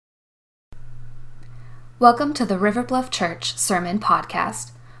Welcome to the River Bluff Church Sermon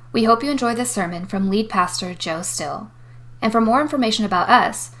Podcast. We hope you enjoy this sermon from lead pastor Joe Still. And for more information about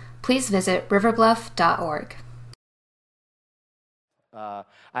us, please visit riverbluff.org.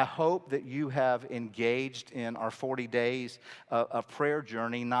 I hope that you have engaged in our 40 days of prayer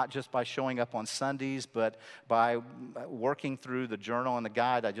journey, not just by showing up on Sundays, but by working through the journal and the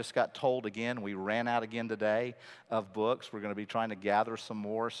guide. I just got told again, we ran out again today of books. We're going to be trying to gather some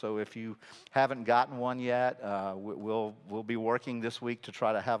more. So if you haven't gotten one yet, we'll be working this week to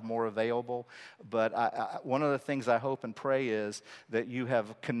try to have more available. But one of the things I hope and pray is that you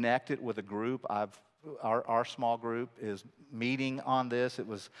have connected with a group. Our small group is meeting on this. It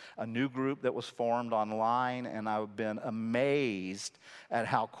was a new group that was formed online, and I've been amazed at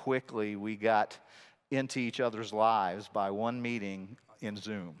how quickly we got into each other's lives by one meeting in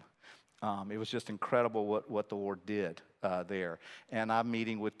Zoom. It was just incredible what the Lord did there. And I'm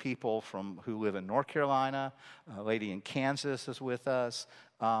meeting with people who live in North Carolina. A lady in Kansas is with us.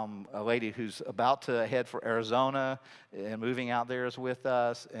 A lady who's about to head for Arizona and moving out there is with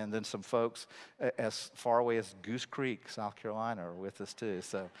us. And then some folks as far away as Goose Creek, South Carolina, are with us too.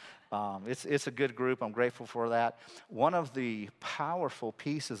 So it's a good group. I'm grateful for that. One of the powerful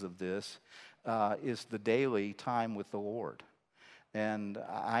pieces of this is the daily time with the Lord. And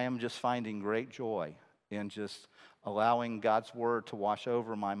I am just finding great joy in just allowing God's word to wash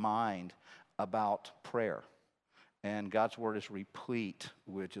over my mind about prayer. And God's word is replete,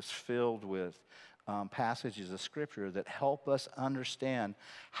 which is filled with passages of Scripture that help us understand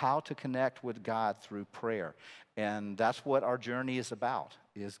how to connect with God through prayer. And that's what our journey is about,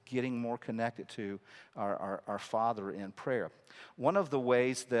 is getting more connected to our Father in prayer. One of the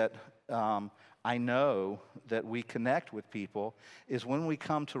ways that I know that we connect with people is when we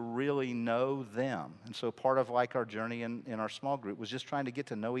come to really know them. And so part of like our journey in our small group was just trying to get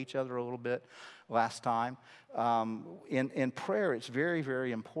to know each other a little bit last time. In prayer, it's very,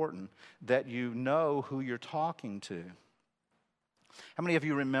 very important that you know who you're talking to. How many of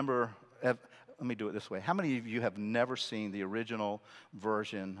you remember, let me do it this way. How many of you have never seen the original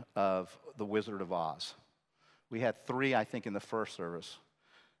version of The Wizard of Oz? We had 3, I think, in the first service.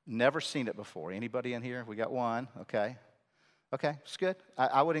 Never seen it before. Anybody in here? We got one. Okay, it's good.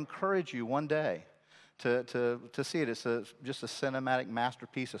 I would encourage you one day to see it. It's just a cinematic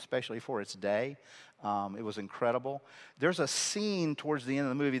masterpiece, especially for its day. It was incredible. There's a scene towards the end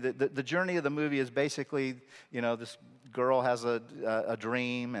of the movie. The journey of the movie is basically, this girl has a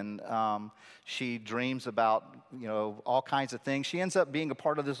dream, and she dreams about, all kinds of things. She ends up being a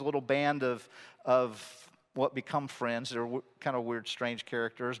part of this little band of what become friends. They're kind of weird, strange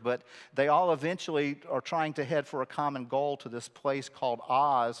characters, but they all eventually are trying to head for a common goal to this place called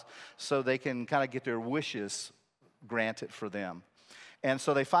Oz so they can kind of get their wishes granted for them. And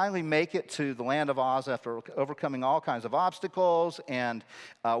so they finally make it to the land of Oz after overcoming all kinds of obstacles, and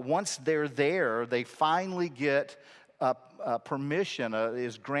once they're there, they finally get permission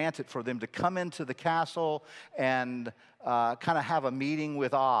is granted for them to come into the castle and kind of have a meeting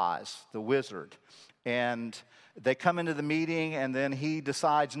with Oz, the wizard. And they come into the meeting, and then he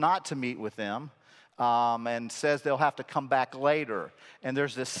decides not to meet with them and says they'll have to come back later. And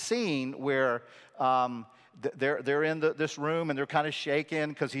there's this scene where they're in this room, and they're kind of shaken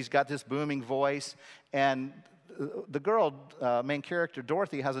because he's got this booming voice. And the girl, main character,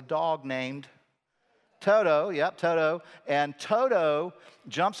 Dorothy, has a dog named Toto. Yep, Toto. And Toto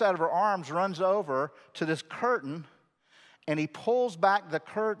jumps out of her arms, runs over to this curtain, and he pulls back the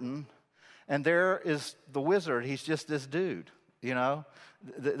curtain. And there is the wizard. He's just this dude,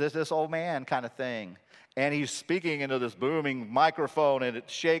 this old man kind of thing. And he's speaking into this booming microphone, and it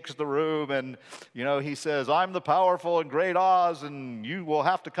shakes the room. And, he says, "I'm the powerful and great Oz, and you will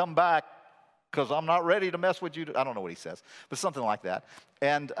have to come back because I'm not ready to mess with you." I don't know what he says, but something like that.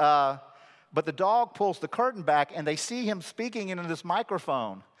 And but the dog pulls the curtain back, and they see him speaking into this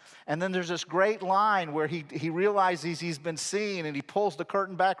microphone. And then there's this great line where he realizes he's been seen, and he pulls the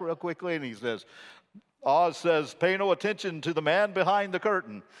curtain back real quickly, and he says, Oz says, "Pay no attention to the man behind the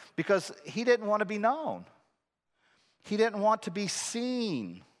curtain," because he didn't want to be known. He didn't want to be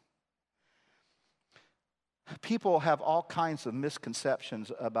seen. People have all kinds of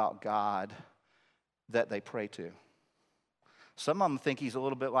misconceptions about God that they pray to. Some of them think he's a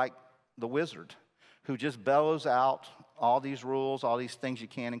little bit like the wizard, who just bellows out all these rules, all these things you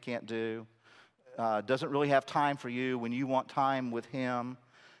can and can't do, doesn't really have time for you when you want time with him,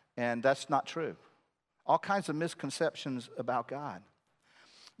 and that's not true. All kinds of misconceptions about God.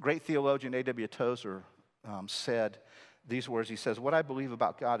 Great theologian A.W. Tozer said these words. He says, "What I believe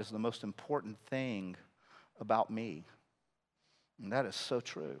about God is the most important thing about me." And that is so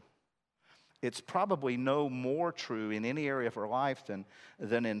true. it's probably no more true in any area of our life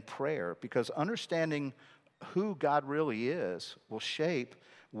than in prayer, because understanding who God really is will shape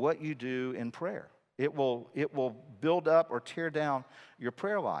what you do in prayer. It will build up or tear down your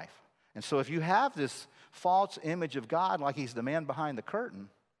prayer life. And so if you have this false image of God like he's the man behind the curtain,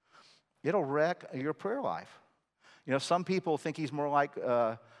 it'll wreck your prayer life. You know, some people think he's more like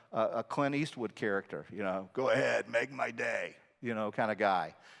a Clint Eastwood character, you know, go ahead, make my day, you know, kind of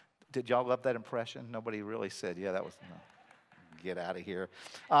guy. Did y'all love that impression? Nobody really said, yeah, that was, no. Get out of here.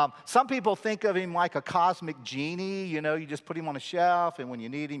 Some people think of him like a cosmic genie. You know, you just put him on a shelf, and when you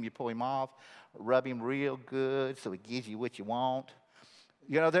need him, you pull him off, rub him real good so he gives you what you want.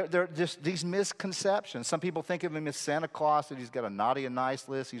 You know, they're just these misconceptions. Some people think of him as Santa Claus, that he's got a naughty and nice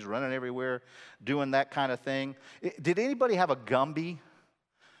list. He's running everywhere doing that kind of thing. Did anybody have a Gumby?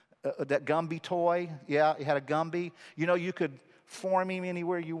 That Gumby toy? Yeah, he had a Gumby. You know, you could form him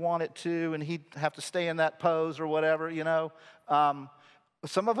anywhere you want it to, and he'd have to stay in that pose or whatever, you know.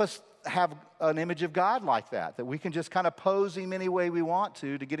 Some of us have an image of God like that we can just kind of pose him any way we want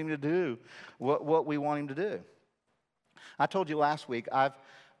to get him to do what we want him to do. I told you last week,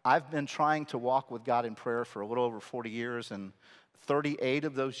 I've been trying to walk with God in prayer for a little over 40 years, and 38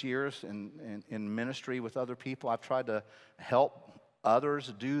 of those years in ministry with other people, I've tried to help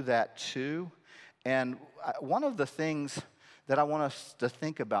others do that too. And one of the things that I want us to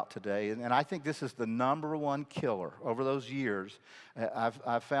think about today, and I think this is the number one killer over those years.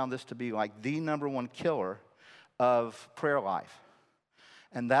 I've found this to be like the number one killer of prayer life.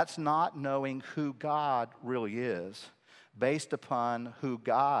 And that's not knowing who God really is based upon who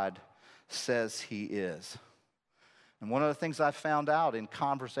God says he is. And one of the things I've found out in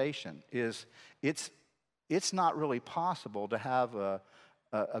conversation is it's not really possible to have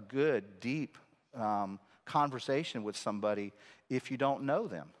a good, deep conversation with somebody if you don't know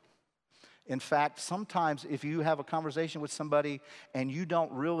them. In fact, sometimes if you have a conversation with somebody and you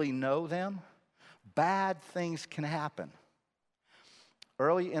don't really know them, bad things can happen.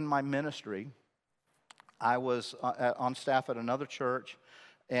 Early in my ministry, I was on staff at another church,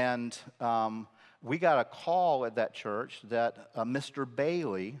 and we got a call at that church that Mr.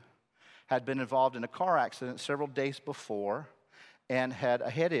 Bailey had been involved in a car accident several days before and had a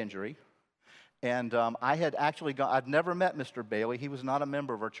head injury. And I had actually gone, I'd never met Mr. Bailey. He was not a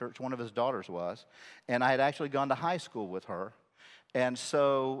member of our church. One of his daughters was. And I had actually gone to high school with her. And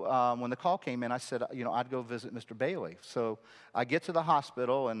so when the call came in, I said, you know, I'd go visit Mr. Bailey. So I get to the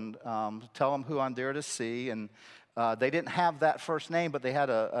hospital and tell them who I'm there to see. And they didn't have that first name, but they had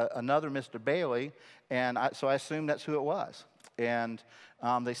another Mr. Bailey. And so I assumed that's who it was. And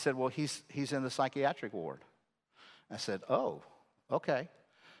they said, well, he's in the psychiatric ward. I said, oh, okay.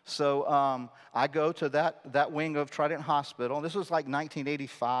 So I go to that wing of Trident Hospital. This was like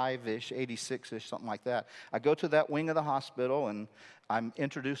 1985-ish, 86-ish, something like that. I go to that wing of the hospital, and I'm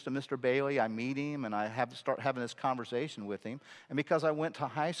introduced to Mr. Bailey. I meet him, and I have to start having this conversation with him. And because I went to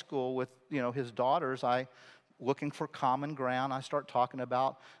high school with, you know, his daughters, looking for common ground, I start talking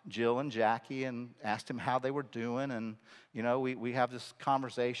about Jill and Jackie and asked him how they were doing. And, you know, we have this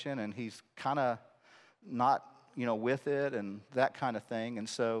conversation, and he's kind of not, you know, with it and that kind of thing. And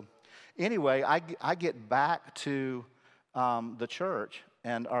so anyway, I get back to the church,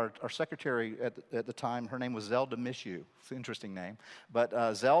 and our secretary at the time, her name was Zelda Mishu. It's an interesting name.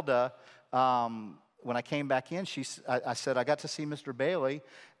 But Zelda, when I came back in, I said, I got to see Mr. Bailey,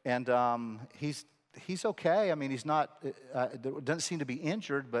 and he's okay. I mean, he's not, doesn't seem to be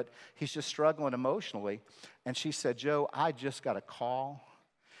injured, but he's just struggling emotionally. And she said, Joe, I just got a call.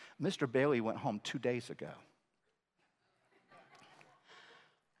 Mr. Bailey went home 2 days ago.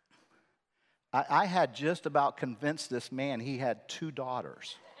 I had just about convinced this man he had 2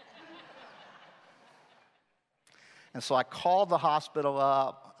 daughters. And so I called the hospital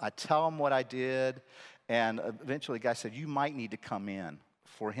up. I tell him what I did. And eventually the guy said, you might need to come in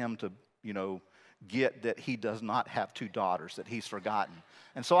for him to, you know, get that he does not have 2 daughters, that he's forgotten.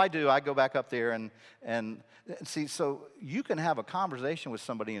 And so I do. I go back up there and see, so you can have a conversation with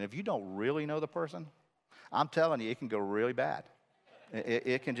somebody, and if you don't really know the person, I'm telling you, it can go really bad.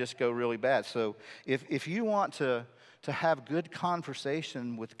 It can just go really bad. So if you want to have good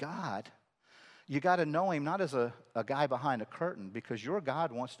conversation with God, you got to know him not as a guy behind a curtain, because your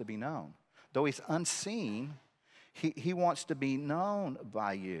God wants to be known. Though he's unseen, he wants to be known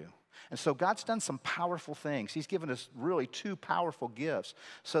by you. And so God's done some powerful things. He's given us really 2 powerful gifts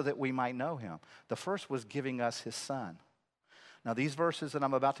so that we might know him. The first was giving us his son. Now, these verses that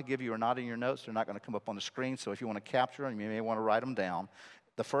I'm about to give you are not in your notes. They're not going to come up on the screen, so if you want to capture them, you may want to write them down.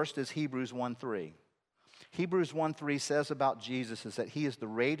 The first is Hebrews 1:3. Hebrews 1:3 says about Jesus is that he is the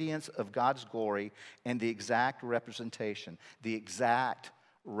radiance of God's glory and the exact representation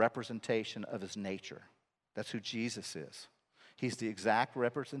of his nature. That's who Jesus is. He's the exact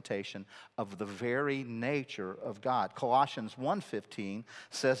representation of the very nature of God. Colossians 1:15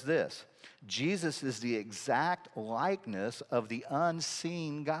 says this, Jesus is the exact likeness of the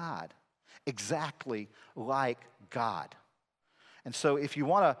unseen God, exactly like God. And so if you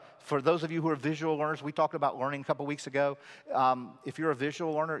want to, for those of you who are visual learners, we talked about learning a couple weeks ago. If you're a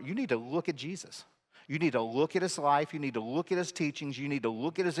visual learner, you need to look at Jesus. You need to look at his life. You need to look at his teachings. You need to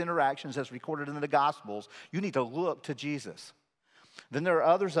look at his interactions as recorded in the Gospels. You need to look to Jesus. Then there are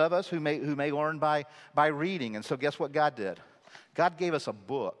others of us who may learn by reading. And so guess what God did? God gave us a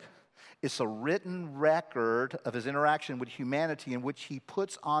book. It's a written record of his interaction with humanity in which he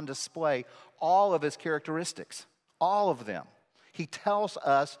puts on display all of his characteristics, all of them. He tells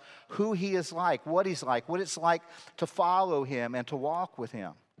us who he is like, what it's like to follow him and to walk with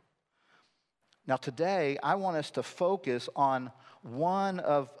him. Now today, I want us to focus on one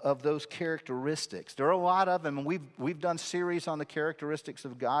of those characteristics. There are a lot of them, and we've done series on the characteristics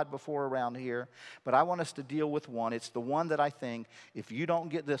of God before around here, but I want us to deal with one. It's the one that I think, if you don't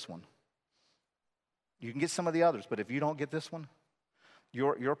get this one, you can get some of the others, but if you don't get this one,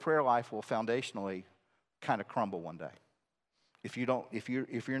 your prayer life will foundationally kind of crumble one day. If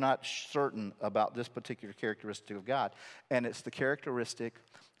you're not certain about this particular characteristic of God, and it's the characteristic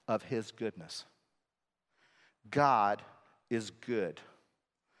of his goodness. God is good.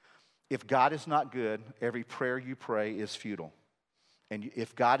 If God is not good, every prayer you pray is futile. And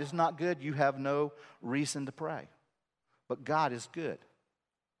if God is not good, you have no reason to pray. But God is good.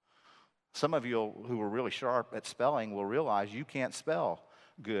 Some of you who are really sharp at spelling will realize you can't spell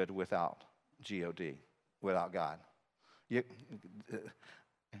good without G-O-D, without God.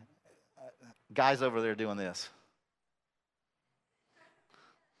 Guys over there doing this.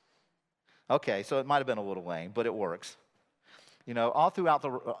 Okay, so it might have been a little lame, but it works. You know, all throughout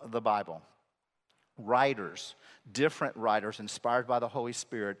the Bible, different writers inspired by the Holy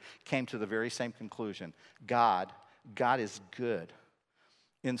Spirit came to the very same conclusion. God is good.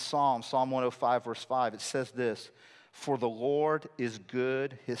 In Psalm 105, verse 5, it says this, "For the Lord is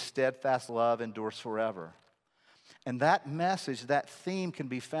good, his steadfast love endures forever." And that message, that theme can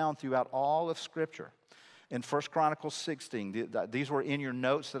be found throughout all of Scripture. In 1 Chronicles 16, these were in your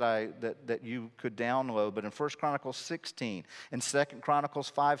notes that you could download, but in 1 Chronicles 16, in 2 Chronicles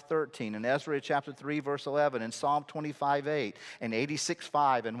 5:13, in Ezra chapter 3, verse 11, in Psalm 25:8, and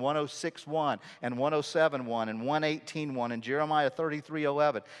 86:5, and 106:1, and 107:1, and 118:1, and Jeremiah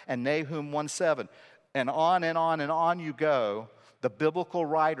 33:11, and Nahum 1:7, and on you go. The biblical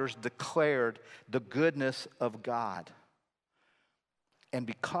writers declared the goodness of God. And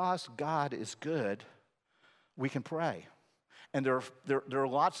because God is good, we can pray. And there are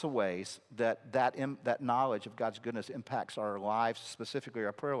lots of ways that knowledge of God's goodness impacts our lives, specifically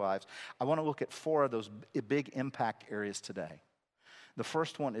our prayer lives. I want to look at 4 of those big impact areas today. The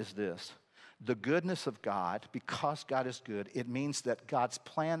first one is this. The goodness of God, because God is good, it means that God's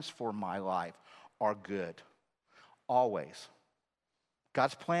plans for my life are good. Always.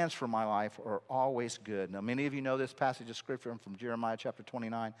 God's plans for my life are always good. Now, many of you know this passage of Scripture from Jeremiah chapter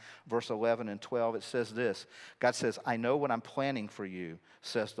 29, verse 11 and 12. It says this. God says, "I know what I'm planning for you,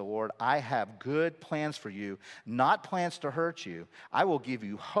 says the Lord. I have good plans for you, not plans to hurt you. I will give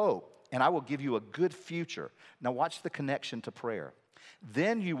you hope, and I will give you a good future." Now, watch the connection to prayer.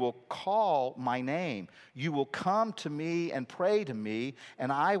 "Then you will call my name. You will come to me and pray to me,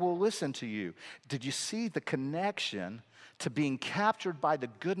 and I will listen to you." Did you see the connection to being captured by the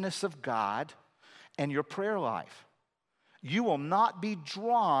goodness of God and your prayer life? You will not be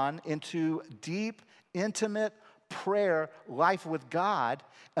drawn into deep, intimate prayer life with God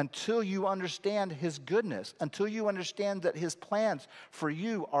until you understand his goodness, until you understand that his plans for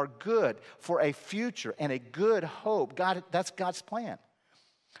you are good, for a future and a good hope. God, that's God's plan.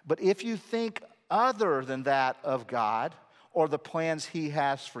 But if you think other than that of God or the plans he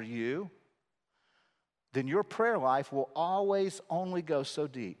has for you, then your prayer life will always only go so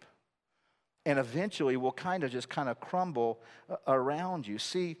deep. And eventually will kind of crumble around you.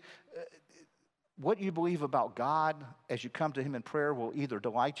 See, what you believe about God as you come to him in prayer will either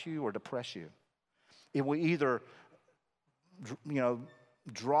delight you or depress you. It will either,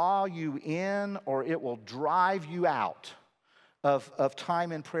 draw you in or it will drive you out of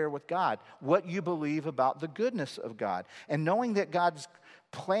time in prayer with God. What you believe about the goodness of God. And knowing that God's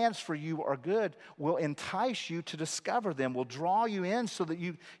plans for you are good will entice you to discover them, will draw you in so that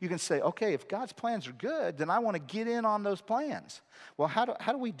you can say, okay, if God's plans are good, then I want to get in on those plans. Well, how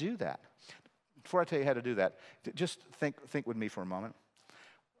do we do that? before I tell you how to do that, just think with me for a moment.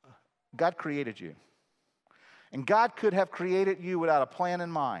 God created you. And God could have created you without a plan in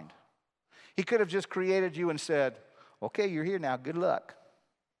mind. He could have just created you and said, okay, you're here now, good luck.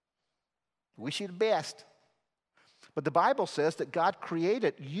 Wish you the best. But the Bible says that God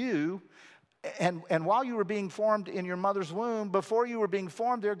created you, and while you were being formed in your mother's womb, before you were being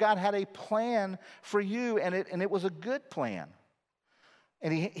formed there, God had a plan for you, and it was a good plan.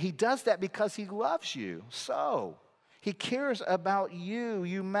 And he does that because he loves you. So he cares about you.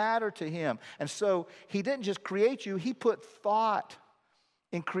 You matter to him. And so he didn't just create you. He put thought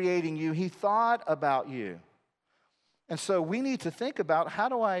in creating you. He thought about you. And so we need to think about how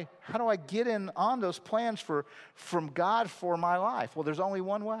do I get in on those plans from God for my life? Well, there's only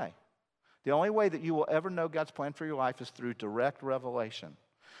one way. The only way that you will ever know God's plan for your life is through direct revelation,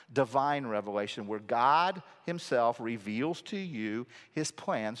 divine revelation, where God himself reveals to you his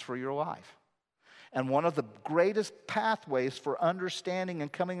plans for your life. And one of the greatest pathways for understanding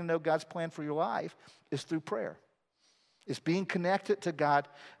and coming to know God's plan for your life is through prayer. It's being connected to God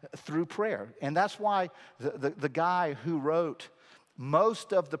through prayer. And that's why the guy who wrote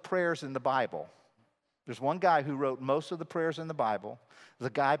most of the prayers in the Bible, there's one guy who wrote most of the prayers in the Bible, the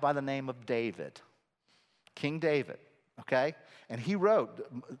guy by the name of David, King David, okay? And he wrote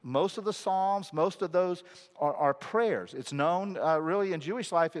most of the Psalms, most of those are prayers. It's known really in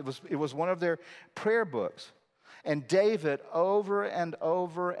Jewish life, it was one of their prayer books. And David over and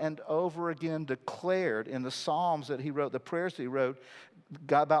over and over again declared in the Psalms that he wrote, the prayers that he wrote,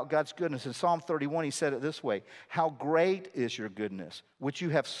 about God's goodness. In Psalm 31, he said it this way: how great is your goodness, which you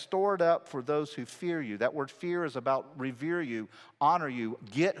have stored up for those who fear you. That word fear is about revere you, honor you,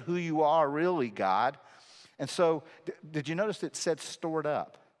 get who you are really, God. And so, did you notice it said stored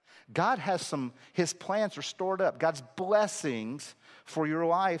up? God has his plans are stored up. God's blessings for your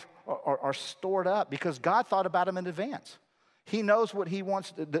life are stored up because God thought about them in advance. He knows what he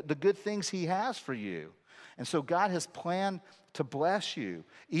wants, the good things he has for you. And so God has planned to bless you.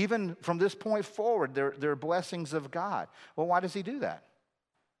 Even from this point forward, there are blessings of God. Well, why does he do that?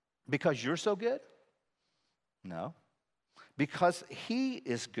 Because you're so good? No. Because he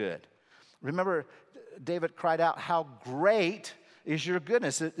is good. Remember, David cried out, how great is your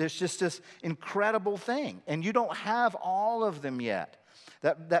goodness. It's just this incredible thing. And you don't have all of them yet.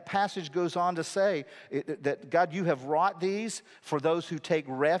 That passage goes on to say that, God, you have wrought these for those who take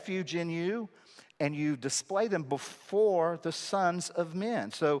refuge in you, and you display them before the sons of men.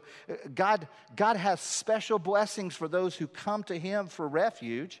 So God has special blessings for those who come to him for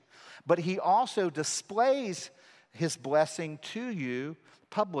refuge, but he also displays his blessing to you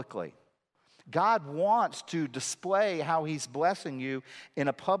publicly. God wants to display how he's blessing you in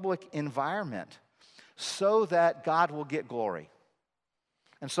a public environment so that God will get glory.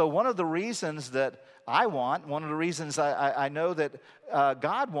 And so one of the reasons that one of the reasons I know that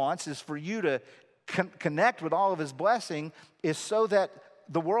God wants is for you to connect with all of his blessing is so that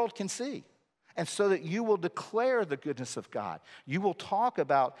the world can see. And so that you will declare the goodness of God. You will talk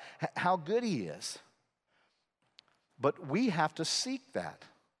about how good he is. But we have to seek that.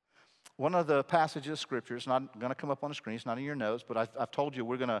 One of the passages of Scripture, it's not going to come up on the screen, it's not in your notes, but I've told you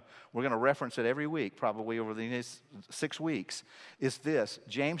we're going to reference it every week, probably over the next 6 weeks, is this.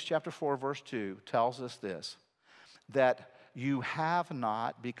 James chapter 4, verse 2 tells us this, that you have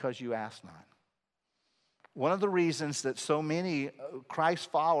not because you ask not. One of the reasons that so many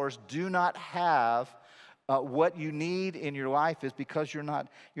Christ followers do not have what you need in your life is because you're not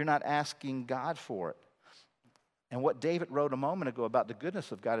asking God for it. And what David wrote a moment ago about the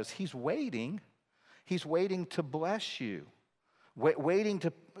goodness of God is he's waiting to bless you, waiting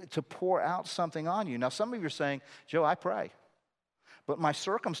to pour out something on you. Now, some of you are saying, Joe, I pray, but my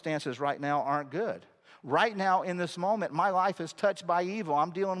circumstances right now aren't good. Right now, in this moment, my life is touched by evil.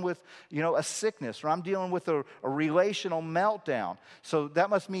 I'm dealing with, a sickness, or I'm dealing with a relational meltdown. So that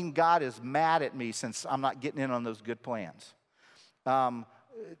must mean God is mad at me since I'm not getting in on those good plans.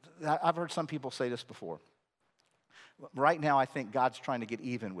 I've heard some people say this before. Right now, I think God's trying to get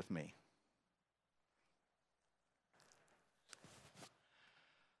even with me.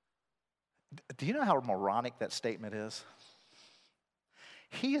 Do you know how moronic that statement is?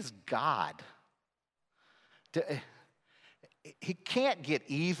 He is God. He can't get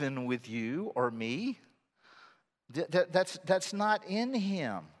even with you or me. That's not in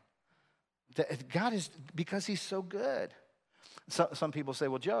him. God is, because he's so good. Some people say,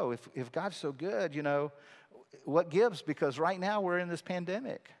 well, Joe, if God's so good, what gives? Because right now we're in this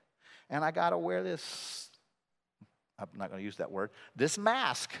pandemic. And I got to wear this, I'm not going to use that word, this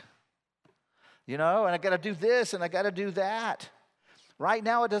mask. And I got to do this and I got to do that. Right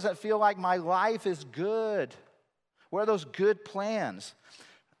now, it doesn't feel like my life is good. Where are those good plans?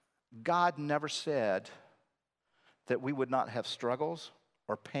 God never said that we would not have struggles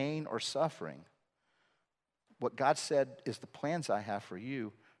or pain or suffering. What God said is the plans I have for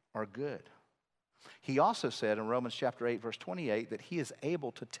you are good. He also said in Romans chapter 8, verse 28, that he is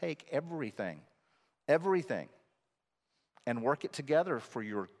able to take everything, and work it together for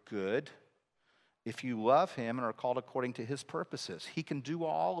your good if you love him and are called according to his purposes. He can do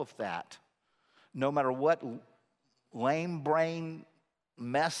all of that. No matter what lame brain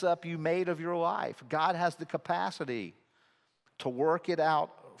mess up you made of your life, God has the capacity to work it out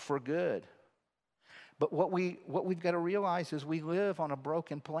for good. But what we've got to realize is we live on a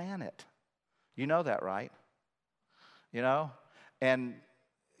broken planet. You know that, right? You know? And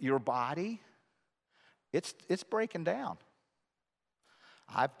your body, it's breaking down.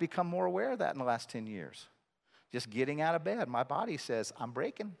 I've become more aware of that in the last 10 years. Just getting out of bed, my body says, I'm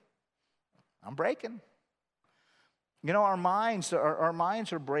breaking. You know, our minds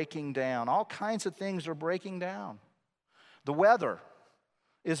are breaking down. All kinds of things are breaking down. The weather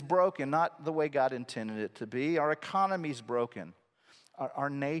is broken, not the way God intended it to be. Our economy's broken. Our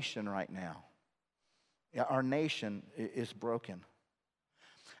nation right now. Our nation is broken.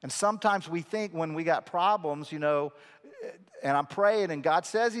 And sometimes we think when we got problems, you know, and I'm praying and God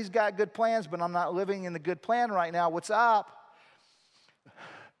says he's got good plans, but I'm not living in the good plan right now. What's up?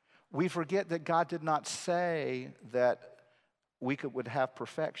 We forget that God did not say that we would have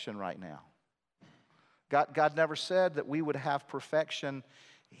perfection right now. God never said that we would have perfection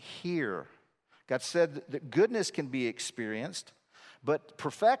here. God said that goodness can be experienced, but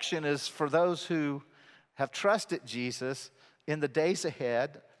perfection is for those who have trusted Jesus in the days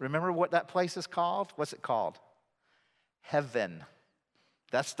ahead. Remember what that place is called? What's it called? Heaven.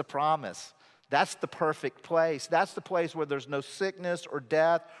 That's the promise. That's the perfect place. That's the place where there's no sickness or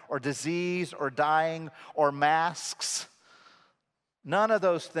death or disease or dying or masks. None of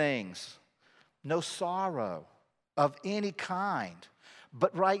those things. No sorrow of any kind.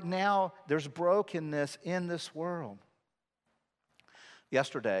 But right now, there's brokenness in this world.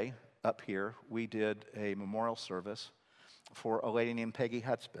 Yesterday, up here, we did a memorial service for a lady named Peggy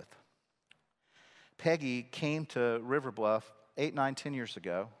Hudspeth. Peggy came to River Bluff 8, 9, 10 years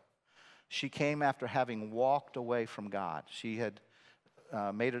ago. She came after having walked away from God. She had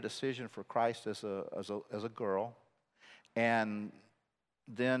made a decision for Christ as a girl. And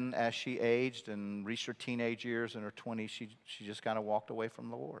then as she aged and reached her teenage years in her 20s, she just kind of walked away from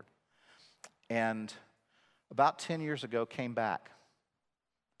the Lord. And about 10 years ago, came back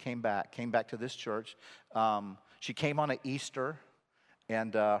to this church. She came on an Easter,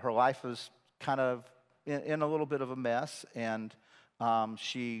 and her life was kind of in a little bit of a mess, and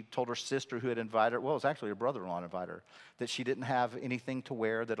she told her sister who had invited her, well, it was actually her brother-in-law who invited her, that she didn't have anything to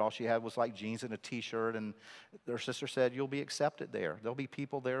wear, that all she had was like jeans and a t-shirt, and her sister said, you'll be accepted there. There'll be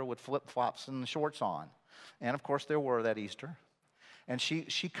people there with flip-flops and shorts on. And of course there were that Easter. And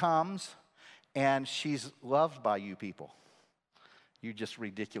she comes, and she's loved by you people. You just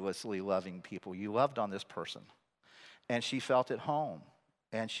ridiculously loving people. You loved on this person. And she felt at home,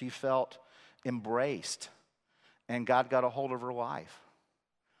 and she felt embraced, and God got a hold of her life.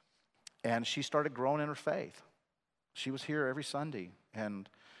 And she started growing in her faith. She was here every Sunday, and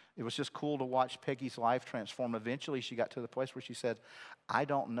it was just cool to watch Peggy's life transform. Eventually, she got to the place where she said, I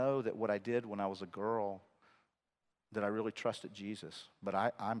don't know that what I did when I was a girl, that I really trusted Jesus, but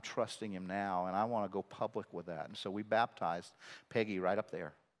I'm trusting him now, and I want to go public with that. And so we baptized Peggy right up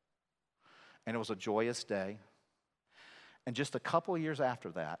there. And it was a joyous day. And just a couple of years after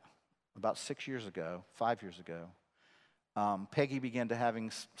that, about 5 years ago, Peggy began to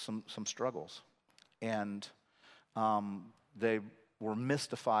having some struggles. And they were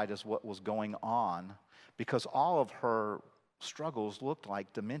mystified as what was going on because all of her struggles looked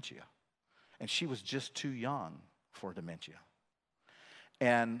like dementia. And she was just too young for dementia.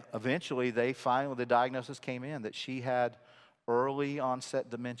 And eventually the diagnosis came in that she had early onset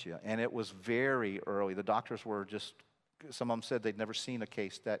dementia. And it was very early. The doctors were just, some of them said they'd never seen a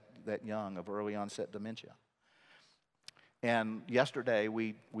case that young of early onset dementia. And yesterday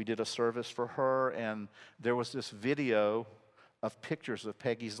we did a service for her, and there was this video of pictures of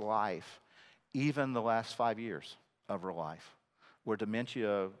Peggy's life, even the last 5 years of her life, where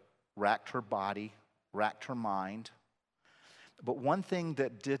dementia racked her body, racked her mind. But one thing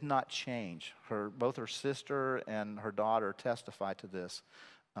that did not change, both her sister and her daughter testified to this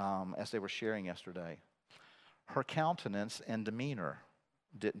as they were sharing yesterday. Her countenance and demeanor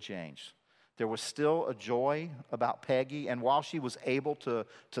didn't change. There was still a joy about Peggy, and while she was able to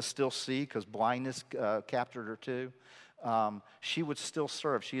still see, because blindness captured her too, she would still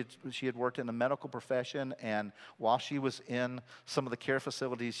serve. She had worked in the medical profession, and while she was in some of the care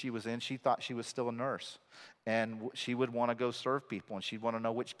facilities she was in, she thought she was still a nurse. And she would want to go serve people, and she'd want to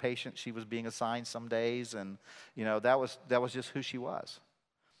know which patient she was being assigned some days, and that was just who she was.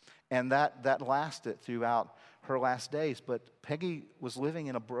 And that lasted throughout her last days. But Peggy was living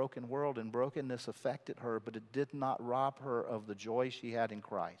in a broken world, and brokenness affected her, but it did not rob her of the joy she had in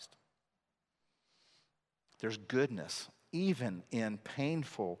Christ. There's goodness, even in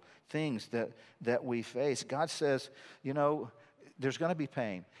painful things that we face. God says, there's going to be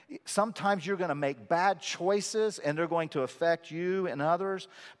pain. Sometimes you're going to make bad choices, and they're going to affect you and others.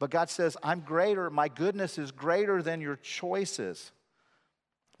 But God says, I'm greater. My goodness is greater than your choices.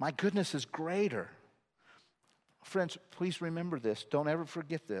 My goodness is greater. Friends, please remember this. Don't ever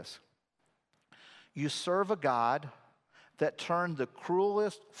forget this. You serve a God that turned the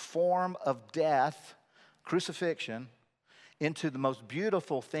cruelest form of death, crucifixion, into the most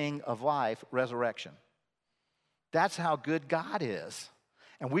beautiful thing of life, resurrection. That's how good God is.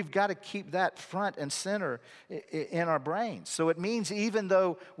 And we've got to keep that front and center in our brains. So it means even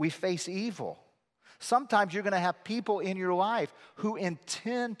though we face evil, sometimes you're going to have people in your life who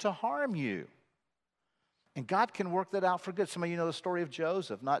intend to harm you. And God can work that out for good. Some of you know the story of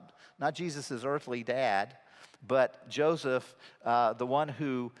Joseph, not Jesus' earthly dad, but Joseph, the one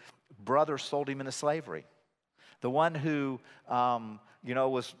who brothers sold him into slavery. The one who,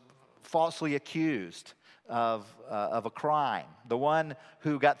 was falsely accused of a crime. The one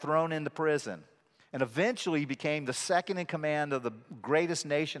who got thrown into prison. And eventually became the second in command of the greatest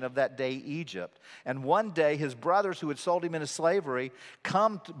nation of that day, Egypt. And one day, his brothers who had sold him into slavery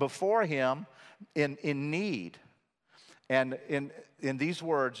come before him in need. And in these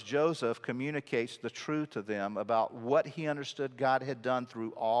words, Joseph communicates the truth to them about what he understood God had done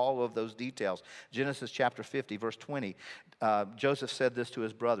through all of those details. Genesis chapter 50, verse 20, Joseph said this to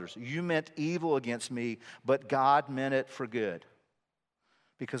his brothers, "You meant evil against me, but God meant it for good."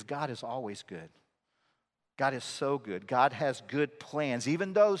 Because God is always good. God is so good. God has good plans.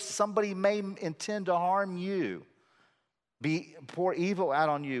 Even though somebody may intend to harm you, pour evil out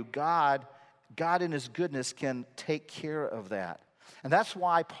on you, God in his goodness can take care of that. And that's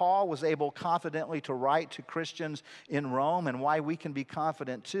why Paul was able confidently to write to Christians in Rome, and why we can be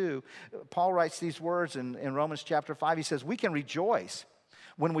confident too. Paul writes these words in Romans chapter 5. He says, "We can rejoice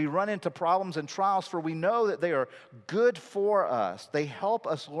when we run into problems and trials, for we know that they are good for us. They help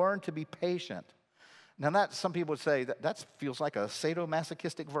us learn to be patient." Now, some people would say that feels like a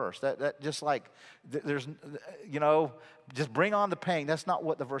sadomasochistic verse. That just like, there's, just bring on the pain. That's not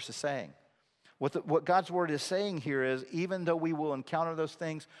what the verse is saying. What God's word is saying here is, even though we will encounter those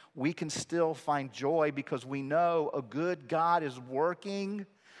things, we can still find joy because we know a good God is working,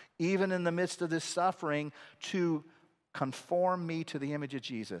 even in the midst of this suffering, to conform me to the image of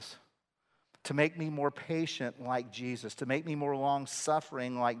Jesus, to make me more patient like Jesus, to make me more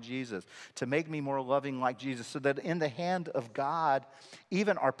long-suffering like Jesus, to make me more loving like Jesus, so that in the hand of God,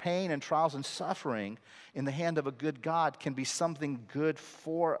 even our pain and trials and suffering in the hand of a good God can be something good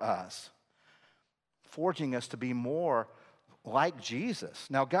for us, forging us to be more like Jesus.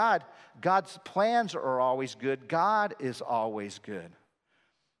 Now, God's plans are always good. God is always good.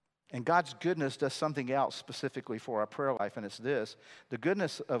 And God's goodness does something else specifically for our prayer life, and it's this. The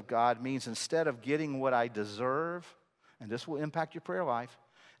goodness of God means instead of getting what I deserve, and this will impact your prayer life,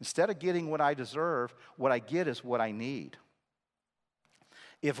 instead of getting what I deserve, what I get is what I need.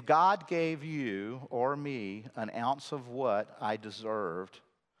 If God gave you or me an ounce of what I deserved,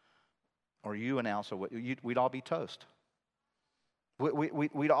 or you an ounce of what, we'd all be toast.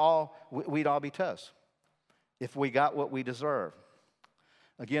 We'd all be toast if we got what we deserve.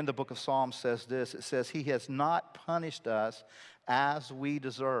 Again, the book of Psalms says this. It says, He has not punished us as we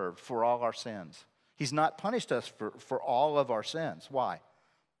deserve for all our sins. He's not punished us for all of our sins. Why?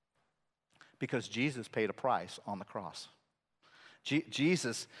 Because Jesus paid a price on the cross.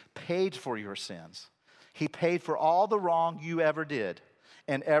 Jesus paid for your sins. He paid for all the wrong you ever did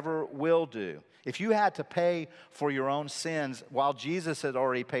and ever will do. If you had to pay for your own sins while Jesus had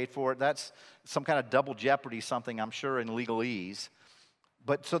already paid for it, that's some kind of double jeopardy, something I'm sure in legalese.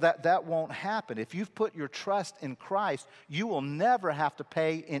 But so that won't happen. If you've put your trust in Christ, you will never have to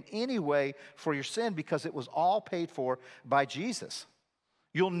pay in any way for your sin because it was all paid for by Jesus.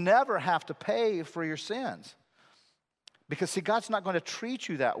 You'll never have to pay for your sins Because, see, God's not going to treat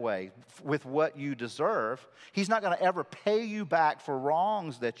you that way with what you deserve. He's not going to ever pay you back for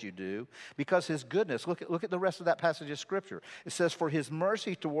wrongs that you do because his goodness. Look at the rest of that passage of Scripture. It says, for his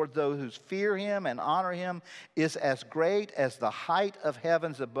mercy toward those who fear him and honor him is as great as the height of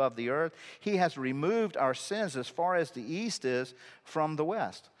heavens above the earth. He has removed our sins as far as the east is from the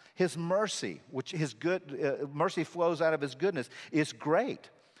west. His mercy, which his mercy flows out of his goodness, is great.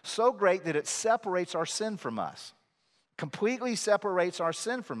 So great that it separates our sin from us. Completely separates our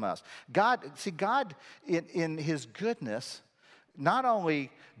sin from us. God in his goodness not only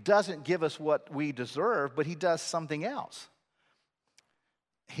doesn't give us what we deserve, but he does something else.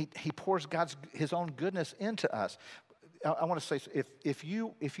 He pours his own goodness into us. I want to say, if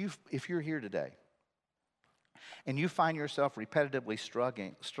you're here today and you find yourself repetitively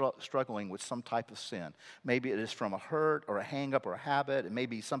struggling with some type of sin, maybe it is from a hurt or a hang-up or a habit, it may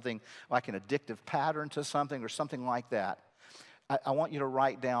be something like an addictive pattern to something or something like that, I want you to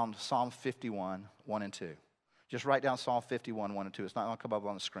write down Psalm 51, 1 and 2. Just write down Psalm 51, 1 and 2. It's not going to come up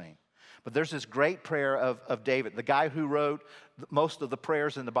on the screen. But there's this great prayer of David, the guy who wrote most of the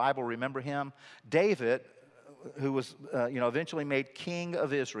prayers in the Bible. Remember him? David, who was eventually made king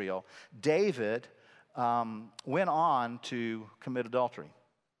of Israel. David went on to commit adultery.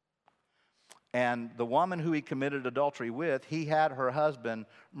 And the woman who he committed adultery with, he had her husband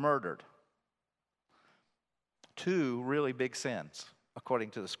murdered. 2 really big sins,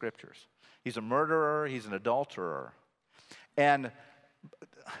 according to the Scriptures. He's a murderer, he's an adulterer. And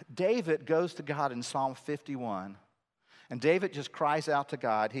David goes to God in Psalm 51, and David just cries out to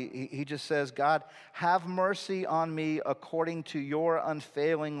God. He just says, God, have mercy on me according to your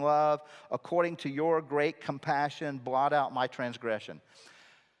unfailing love, according to your great compassion, blot out my transgression.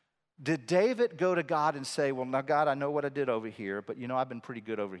 Did David go to God and say, well, now, God, I know what I did over here, but, I've been pretty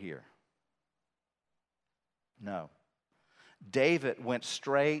good over here? No. David went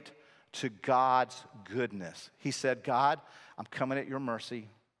straight to God's goodness. He said, God, I'm coming at your mercy.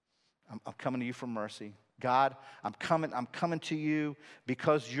 I'm coming to you for mercy. God, I'm coming to you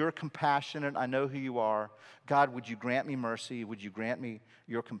because you're compassionate. I know who you are. God, would you grant me mercy? Would you grant me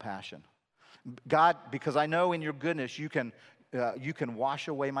your compassion? God, because I know in your goodness you can wash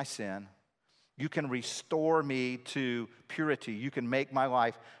away my sin. You can restore me to purity. You can make my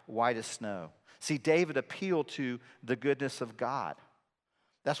life white as snow. See, David appealed to the goodness of God.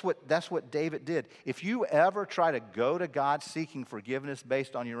 That's what David did. If you ever try to go to God seeking forgiveness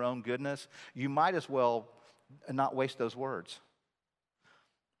based on your own goodness, you might as well not waste those words.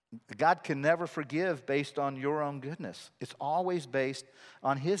 God can never forgive based on your own goodness. It's always based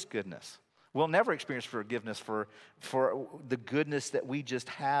on his goodness. We'll never experience forgiveness for the goodness that we just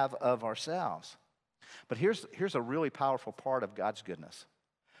have of ourselves. But here's a really powerful part of God's goodness.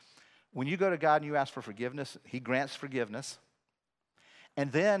 When you go to God and you ask for forgiveness, he grants forgiveness. And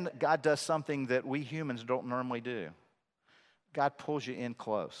then God does something that we humans don't normally do. God pulls you in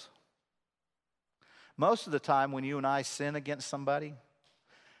close. Most of the time when you and I sin against somebody,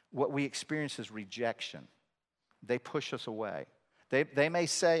 what we experience is rejection. They push us away. They may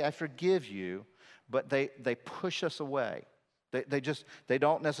say, I forgive you, but they push us away. They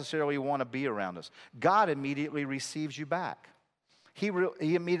don't necessarily want to be around us. God immediately receives you back. He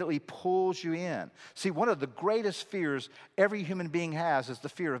immediately pulls you in. See, one of the greatest fears every human being has is the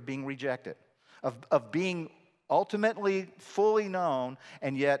fear of being rejected, of being ultimately fully known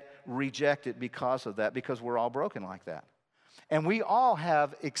and yet rejected because of that, because we're all broken like that. And we all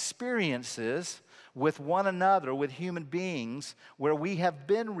have experiences with one another, with human beings, where we have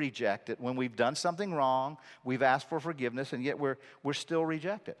been rejected. When we've done something wrong, we've asked for forgiveness, and yet we're still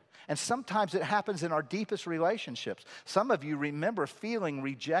rejected. And sometimes it happens in our deepest relationships. Some of you remember feeling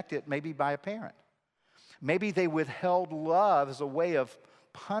rejected maybe by a parent. Maybe they withheld love as a way of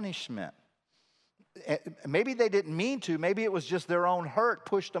punishment. Maybe they didn't mean to. Maybe it was just their own hurt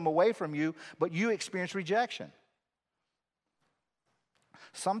pushed them away from you, but you experienced rejection.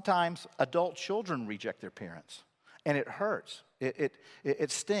 Sometimes adult children reject their parents, and it hurts.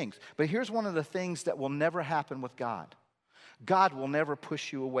 It stings. But here's one of the things that will never happen with God. God will never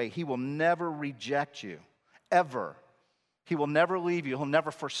push you away. He will never reject you, ever. He will never leave you. He'll never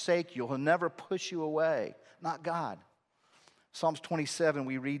forsake you. He'll never push you away. Not God. Psalms 27,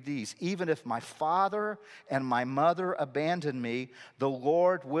 we read these. Even if my father and my mother abandon me, the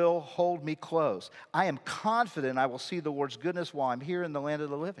Lord will hold me close. I am confident I will see the Lord's goodness while I'm here in the land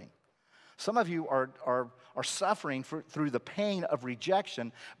of the living. Some of you are suffering through the pain of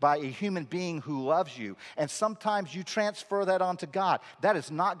rejection by a human being who loves you. And sometimes you transfer that onto God. That is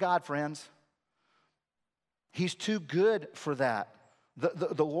not God, friends. He's too good for that.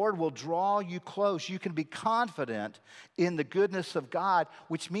 The Lord will draw you close. You can be confident in the goodness of God,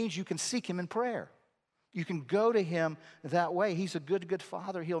 which means you can seek Him in prayer. You can go to Him that way. He's a good, good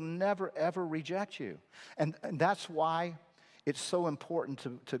Father. He'll never, ever reject you. And that's why it's so important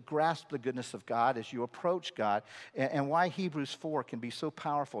to grasp the goodness of God as you approach God, and why Hebrews 4 can be so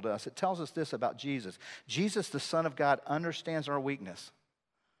powerful to us. It tells us this about Jesus. Jesus, the Son of God, understands our weakness.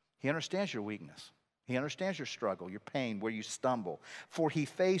 He understands your weakness. He understands your struggle, your pain, where you stumble. For He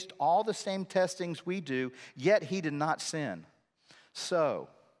faced all the same testings we do, yet He did not sin. So,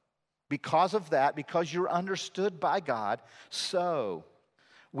 because of that, because you're understood by God, so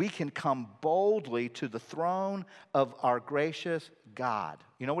we can come boldly to the throne of our gracious God.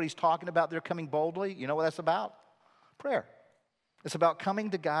 You know what He's talking about there, coming boldly? You know what that's about? Prayer. It's about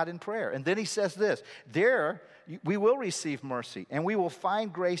coming to God in prayer. And then He says this, there we will receive mercy, and we will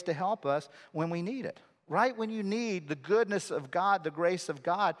find grace to help us when we need it. Right when you need the goodness of God, the grace of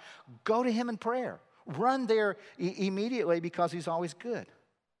God, go to Him in prayer. Run there immediately, because He's always good.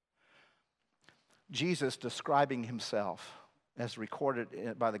 Jesus, describing Himself, as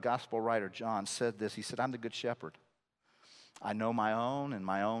recorded by the gospel writer John, said this. He said, I'm the good shepherd. I know my own, and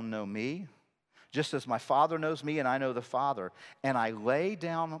my own know me, just as my Father knows me, and I know the Father. And I lay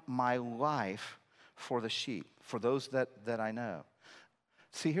down my life for the sheep, for those that I know.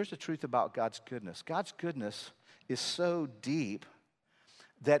 See, here's the truth about God's goodness. God's goodness is so deep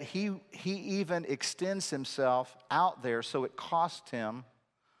that He even extends Himself out there, so it cost Him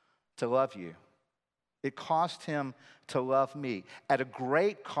to love you. It cost Him to love me at a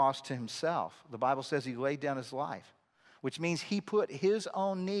great cost to Himself. The Bible says He laid down His life, which means He put His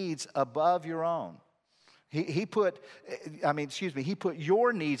own needs above your own. He put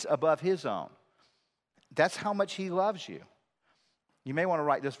your needs above His own. That's how much He loves you. You may want to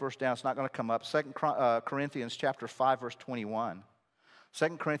write this verse down. It's not going to come up. 2 Corinthians chapter 5, verse 21. 2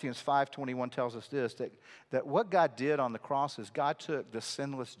 Corinthians 5:21 tells us this, that what God did on the cross is God took the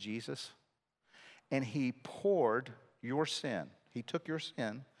sinless Jesus and He poured your sin. He took your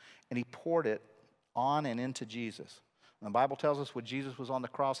sin and He poured it on and into Jesus. And the Bible tells us when Jesus was on the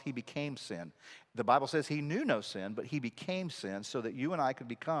cross, He became sin. The Bible says He knew no sin, but He became sin so that you and I could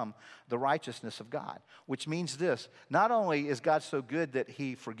become the righteousness of God. Which means this, not only is God so good that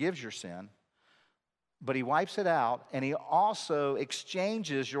He forgives your sin, but He wipes it out, and He also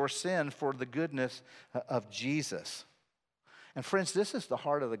exchanges your sin for the goodness of Jesus. And friends, this is the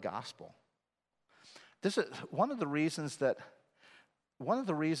heart of the gospel. This is one of the reasons that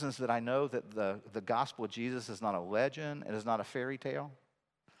I know that the gospel of Jesus is not a legend, it is not a fairy tale.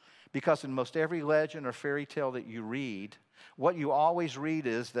 Because in most every legend or fairy tale that you read, what you always read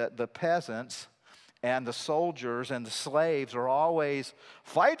is that the peasants and the soldiers and the slaves are always,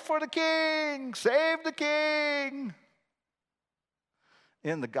 fight for the king, save the king.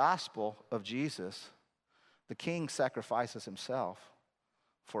 In the gospel of Jesus, the king sacrifices himself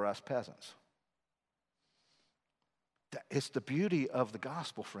for us peasants. It's the beauty of the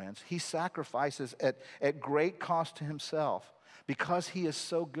gospel, friends. He sacrifices at great cost to himself. Because he is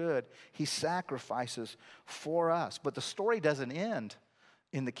so good, he sacrifices for us. But the story doesn't end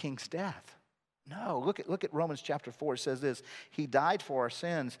in the king's death. No, look at Romans chapter 4. It says this, he died for our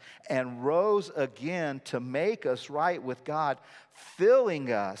sins and rose again to make us right with God,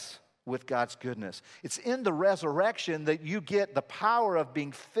 filling us with God's goodness. It's in the resurrection that you get the power of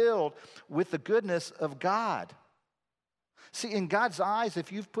being filled with the goodness of God. See, in God's eyes,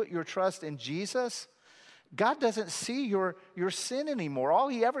 if you've put your trust in Jesus, God doesn't see your sin anymore. All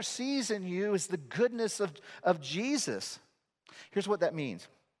He ever sees in you is the goodness of Jesus. Here's what that means.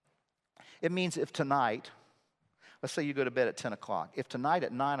 It means if tonight, let's say you go to bed at 10 o'clock. If tonight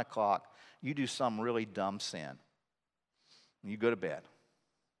at 9 o'clock you do some really dumb sin, and you go to bed,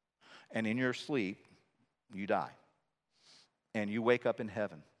 and in your sleep you die, and you wake up in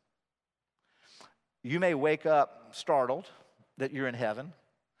heaven. You may wake up startled that you're in heaven,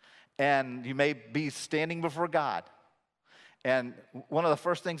 and you may be standing before God. And one of the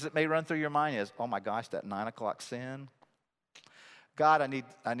first things that may run through your mind is, oh my gosh, that 9 o'clock sin. God,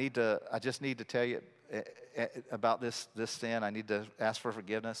 I just need to tell you about this sin. I need to ask for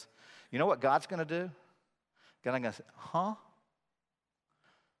forgiveness. You know what God's going to do? God's going to say, huh?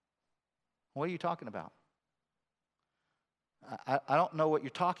 What are you talking about? I don't know what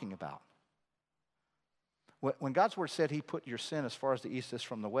you're talking about. When God's word said He put your sin as far as the east is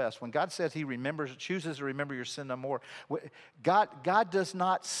from the west, when God says He chooses to remember your sin no more, God does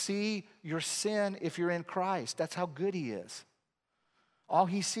not see your sin if you're in Christ. That's how good He is. All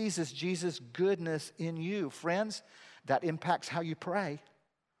He sees is Jesus' goodness in you. Friends, that impacts how you pray,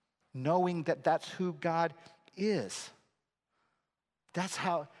 knowing that that's who God is. That's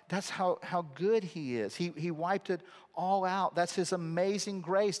how good he is. He wiped it all out. That's his amazing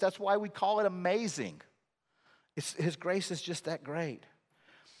grace. That's why we call it amazing. His grace is just that great.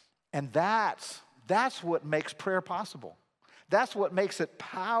 And that's what makes prayer possible. That's what makes it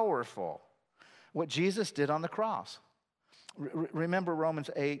powerful, what Jesus did on the cross. Remember Romans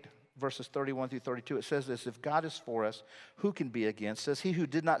 8, verses 31 through 32. It says this: if God is for us, who can be against us? He who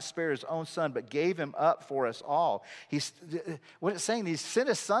did not spare his own son, but gave him up for us all. What it's saying, he sent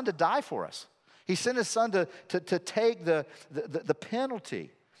his son to die for us. He sent his son to take the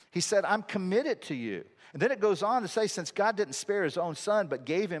penalty. He said, I'm committed to you. And then it goes on to say, since God didn't spare his own son, but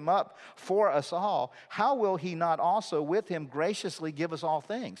gave him up for us all, how will he not also with him graciously give us all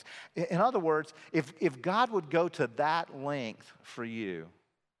things? In other words, if God would go to that length for you,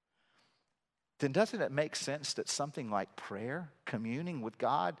 then doesn't it make sense that something like prayer, communing with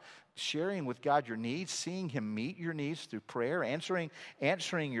God, sharing with God your needs, seeing him meet your needs through prayer, answering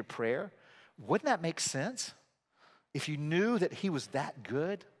your prayer, wouldn't that make sense? If you knew that he was that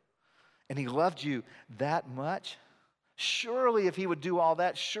good and he loved you that much, surely if he would do all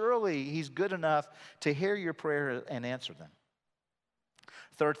that, surely he's good enough to hear your prayer and answer them.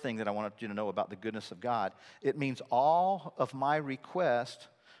 Third thing that I want you to know about the goodness of God, it means all of my requests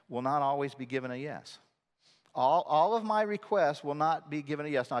will not always be given a yes. All of my requests will not be given a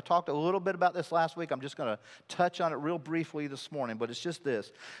yes. Now, I talked a little bit about this last week. I'm just going to touch on it real briefly this morning, but it's just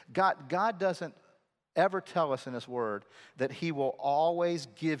this. God doesn't ever tell us in his word that he will always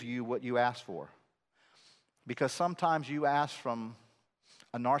give you what you ask for. Because sometimes you ask from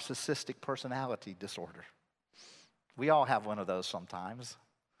a narcissistic personality disorder. We all have one of those sometimes,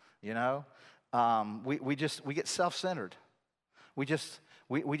 you know. We get self-centered. We just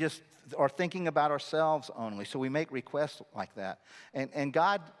are thinking about ourselves only, so we make requests like that. And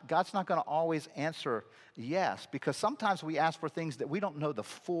God's not going to always answer yes, because sometimes we ask for things that we don't know the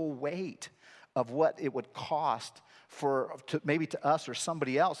full weight of what it would cost maybe to us or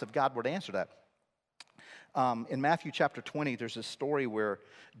somebody else if God were to answer that. In Matthew chapter 20, there's this story where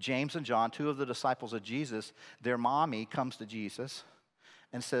James and John, two of the disciples of Jesus, their mommy comes to Jesus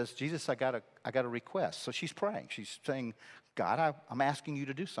and says, Jesus, I got a request. So she's praying. She's saying, God, I'm asking you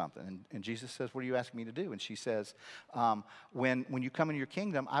to do something. And Jesus says, what are you asking me to do? And she says, when you come into your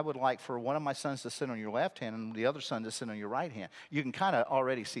kingdom, I would like for one of my sons to sit on your left hand and the other son to sit on your right hand. You can kind of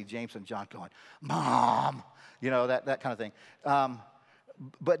already see James and John going, Mom, that kind of thing.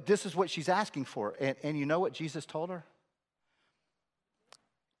 But this is what she's asking for. And you know what Jesus told her?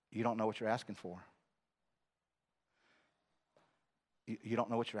 You don't know what you're asking for. You don't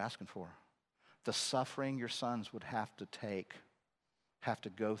know what you're asking for. The suffering your sons would have to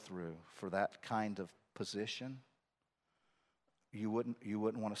go through for that kind of position, you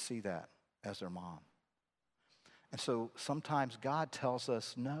wouldn't want to see that as their mom. And so sometimes God tells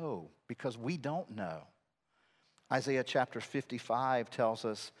us no because we don't know. Isaiah chapter 55 tells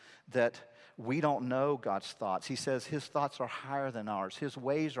us that we don't know God's thoughts. He says his thoughts are higher than ours. His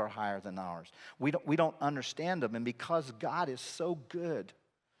ways are higher than ours. We don't understand them. And because God is so good,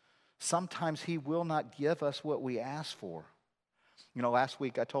 sometimes he will not give us what we ask for. Last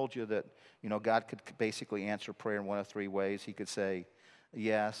week I told you that, God could basically answer prayer in one of three ways. He could say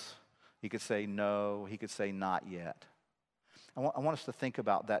yes. He could say no. He could say not yet. I want us to think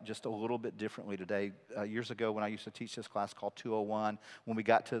about that just a little bit differently today. Years ago when I used to teach this class called 201, when we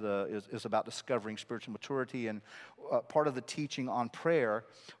got to it was about discovering spiritual maturity, and part of the teaching on prayer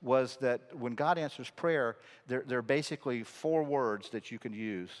was that when God answers prayer, there are basically 4 words that you can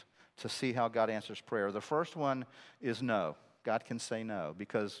use to see how God answers prayer. The first one is no. God can say no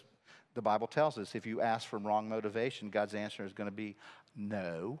because the Bible tells us if you ask from wrong motivation, God's answer is going to be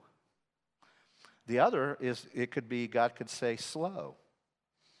no. The other is it could be God could say slow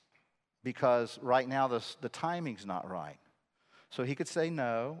because right now the timing's not right. So he could say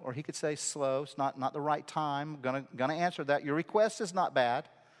no, or he could say slow. It's not the right time. Gonna answer that. Your request is not bad,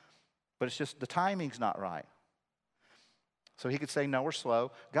 but it's just the timing's not right. So he could say no or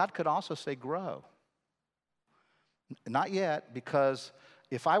slow. God could also say grow. Not yet, because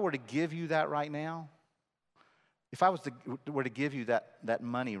if I were to give you that right now, if I were to give you that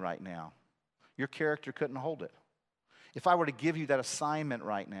money right now, your character couldn't hold it. If I were to give you that assignment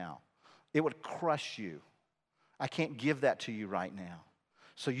right now, it would crush you. I can't give that to you right now.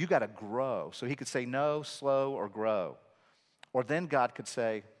 So you got to grow. So he could say no, slow, or grow. Or then God could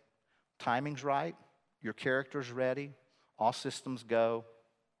say, timing's right, your character's ready, all systems go,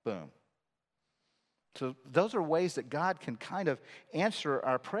 boom. So those are ways that God can kind of answer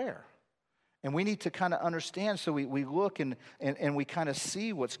our prayer. And we need to kind of understand, so we look and we kind of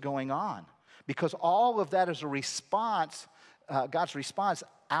see what's going on. Because all of that is a response God's response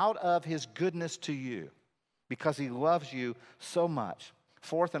out of his goodness to you because he loves you so much.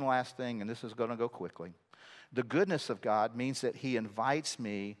 Fourth and last thing, and this is going to go quickly. The goodness of God means that he invites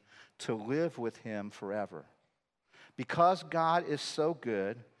me to live with him forever. Because God is so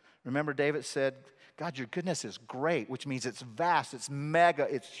good, remember David said, God, your goodness is great, which means it's vast, it's mega,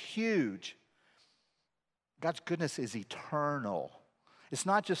 it's huge. God's goodness is eternal. It's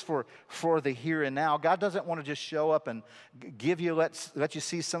not just for the here and now. God doesn't want to just show up and give you, let you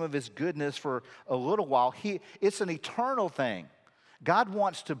see some of his goodness for a little while. It's an eternal thing. God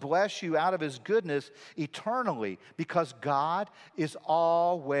wants to bless you out of his goodness eternally because God is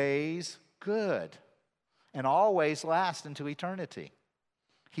always good and always lasts into eternity.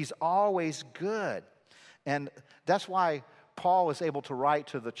 He's always good. And that's why Paul is able to write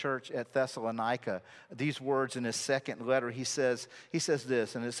to the church at Thessalonica these words in his second letter. He says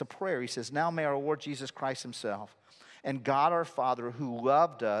this, and it's a prayer. He says, now may our Lord Jesus Christ himself and God our Father who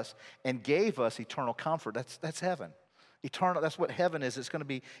loved us and gave us eternal comfort. That's heaven. Eternal, that's what heaven is. It's going to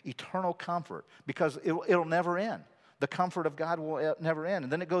be eternal comfort because it'll never end. The comfort of God will never end.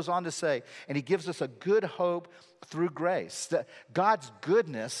 And then it goes on to say, and he gives us a good hope through grace. That God's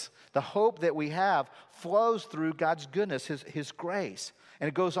goodness, the hope that we have, flows through God's goodness, his grace. And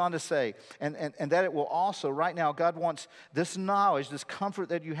it goes on to say, and that it will also, right now, God wants this knowledge, this comfort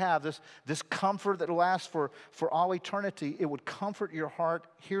that you have, this comfort that lasts for all eternity. It would comfort your heart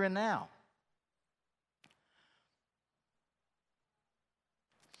here and now.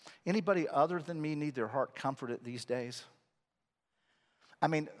 Anybody other than me need their heart comforted these days? I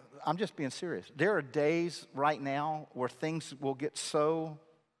mean, I'm just being serious. There are days right now where things will get so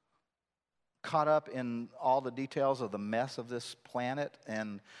caught up in all the details of the mess of this planet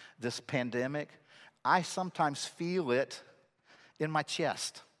and this pandemic. I sometimes feel it in my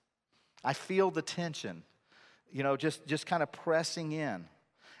chest. I feel the tension, just kind of pressing in.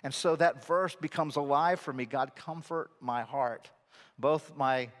 And so that verse becomes alive for me. God, comfort my heart, both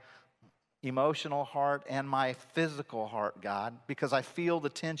my emotional heart and my physical heart, God, because I feel the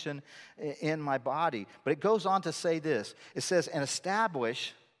tension in my body. But it goes on to say this. It says, and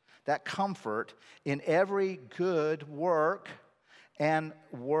establish that comfort in every good work and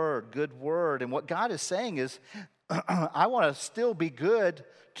word, good word. And what God is saying is, I want to still be good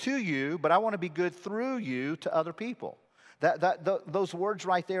to you, but I want to be good through you to other people. Those words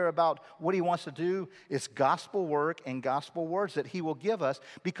right there about what he wants to do is gospel work and gospel words that he will give us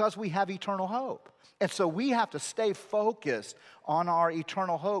because we have eternal hope. And so we have to stay focused on our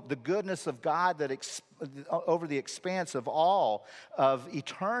eternal hope, the goodness of God that over the expanse of all of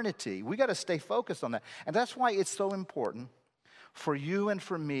eternity. We got to stay focused on that. And that's why it's so important for you and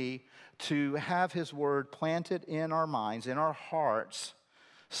for me to have his word planted in our minds, in our hearts,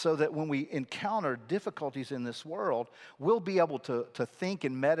 so that when we encounter difficulties in this world, we'll be able to think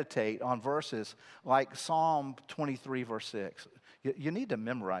and meditate on verses like Psalm 23, verse 6. You need to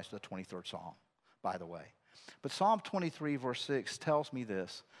memorize the 23rd Psalm, by the way. But Psalm 23, verse 6 tells me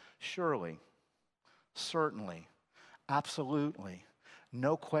this: surely, certainly, absolutely,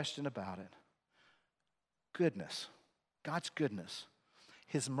 no question about it, goodness, God's goodness,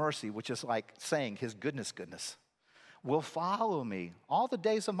 his mercy, which is like saying his goodness, will follow me all the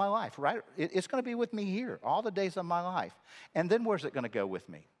days of my life, right? It's going to be with me here all the days of my life. And then where's it going to go with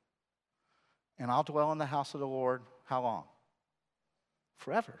me? And I'll dwell in the house of the Lord how long?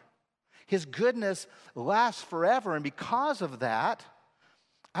 Forever. His goodness lasts forever. And because of that,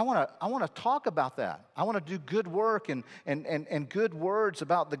 I want to talk about that. I want to do good work and good words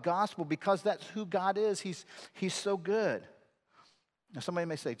about the gospel because that's who God is. He's so good. Now somebody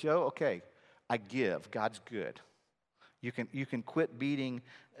may say, Joe, okay, I give. God's good. You can quit beating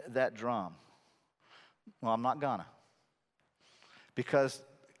that drum. Well, I'm not gonna. Because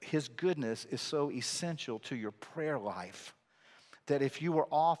his goodness is so essential to your prayer life that if you were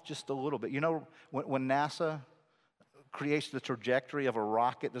off just a little bit, when NASA creates the trajectory of a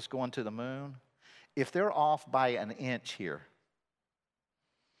rocket that's going to the moon, if they're off by an inch here,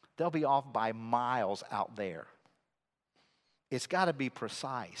 they'll be off by miles out there. It's got to be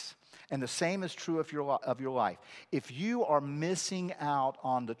precise. And the same is true of your life. If you are missing out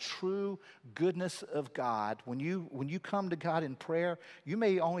on the true goodness of God, when you come to God in prayer, you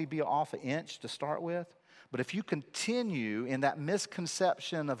may only be off an inch to start with, but if you continue in that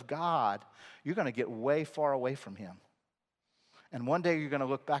misconception of God, you're going to get way far away from him. And one day you're going to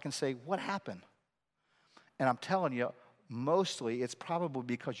look back and say, what happened? And I'm telling you, mostly it's probably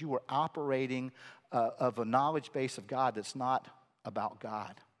because you were operating of a knowledge base of God that's not about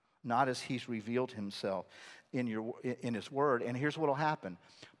God, not as he's revealed himself in his word. And here's what will happen.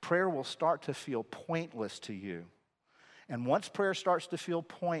 Prayer will start to feel pointless to you. And once prayer starts to feel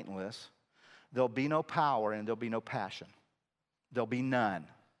pointless, there'll be no power and there'll be no passion. There'll be none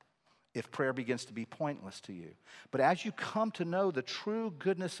if prayer begins to be pointless to you. But as you come to know the true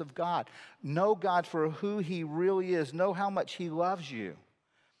goodness of God, know God for who He really is, know how much He loves you,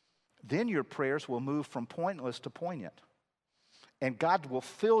 then your prayers will move from pointless to poignant. And God will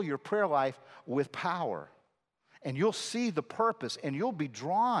fill your prayer life with power. And you'll see the purpose, and you'll be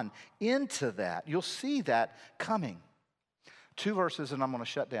drawn into that. You'll see that coming. 2 verses, and I'm going to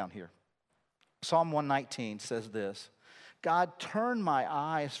shut down here. Psalm 119 says this: God, turn my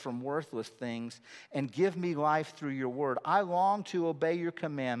eyes from worthless things and give me life through your word. I long to obey your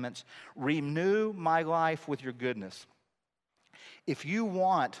commandments. Renew my life with your goodness. If you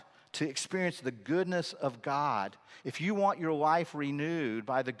want to experience the goodness of God, if you want your life renewed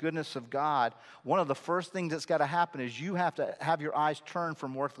by the goodness of God, one of the first things that's got to happen is you have to have your eyes turned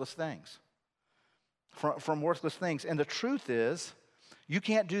from worthless things. From worthless things. And the truth is, you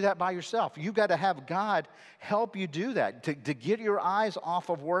can't do that by yourself. You've got to have God help you do that, to get your eyes off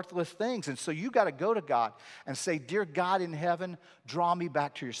of worthless things. And so you got to go to God and say, dear God in heaven, draw me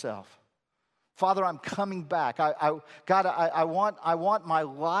back to yourself. Father, I'm coming back. God, I want my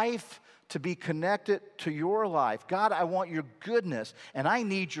life to be connected to your life. God, I want your goodness, and I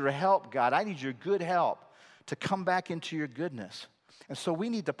need your help, God. I need your good help to come back into your goodness. And so we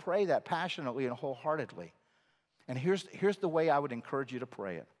need to pray that passionately and wholeheartedly. And here's the way I would encourage you to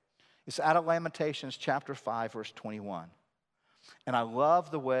pray it. It's out of Lamentations chapter 5, verse 21. And I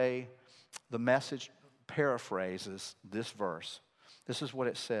love the way the Message paraphrases this verse. This is what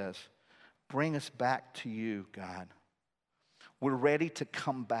it says: bring us back to you, God. We're ready to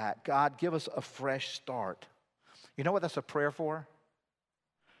come back. God, give us a fresh start. You know what that's a prayer for?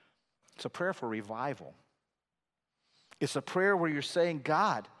 It's a prayer for revival. It's a prayer where you're saying,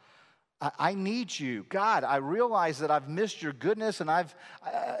 God, I need you. God, I realize that I've missed your goodness and I'm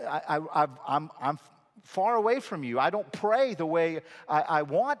far away from you. I don't pray the way I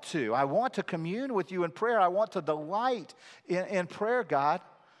want to. I want to commune with you in prayer. I want to delight in prayer, God.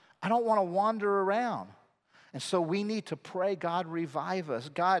 I don't want to wander around. And so we need to pray, God, revive us.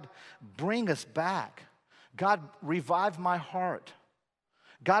 God, bring us back. God, revive my heart.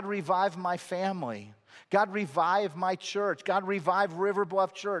 God, revive my family. God, revive my church. God, revive River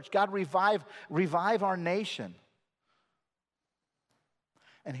Bluff Church. God, revive our nation.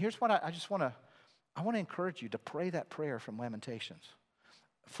 And here's what I want to encourage you to pray that prayer from Lamentations.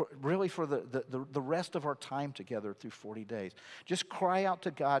 For the rest of our time together through 40 days. Just cry out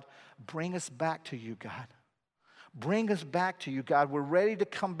to God, bring us back to you, God. Bring us back to you, God. We're ready to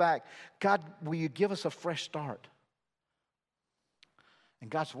come back. God, will you give us a fresh start? And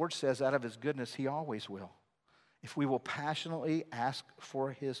God's word says, out of his goodness, he always will. If we will passionately ask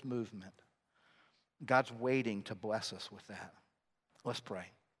for his movement, God's waiting to bless us with that. Let's pray.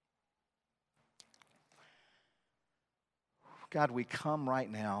 God, we come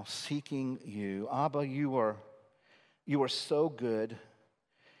right now seeking you. Abba, you are so good.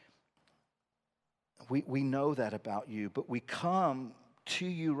 We know that about you, but we come to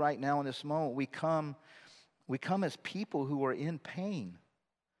you right now in this moment. We come as people who are in pain.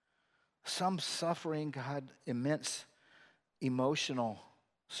 Some suffering, God, immense emotional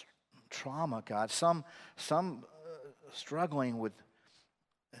trauma, God. Some struggling with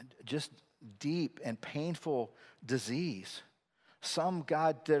just deep and painful disease. Some,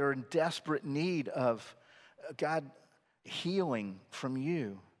 God, that are in desperate need of, God, healing from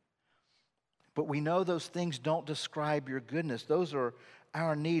you. But we know those things don't describe your goodness. Those are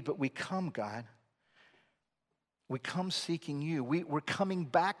our need, but we come, God. We come seeking you. We're coming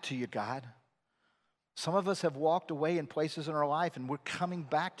back to you, God. Some of us have walked away in places in our life, and we're coming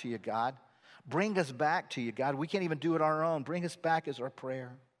back to you, God. Bring us back to you, God. We can't even do it on our own. Bring us back is our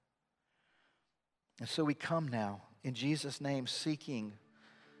prayer. And so we come now, in Jesus' name, seeking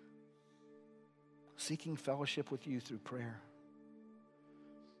fellowship with you through prayer.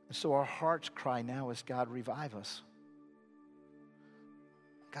 And so our heart's cry now is, God, revive us.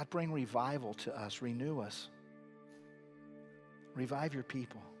 God, bring revival to us. Renew us. Revive your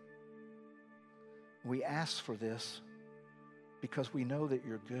people. We ask for this because we know that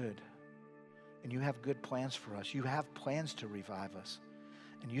you're good and you have good plans for us. You have plans to revive us.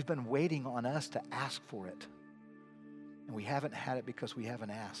 And you've been waiting on us to ask for it. And we haven't had it because we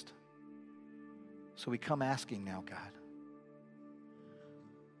haven't asked. So we come asking now, God.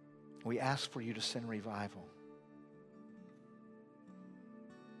 We ask for you to send revival.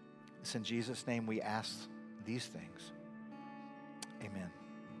 It's in Jesus' name we ask these things. Amen.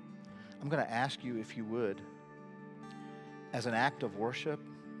 I'm going to ask you, if you would, as an act of worship,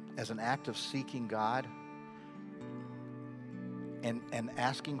 as an act of seeking God, and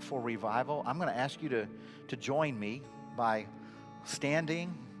asking for revival, I'm going to ask you to join me by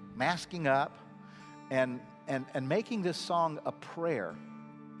standing, masking up, and making this song a prayer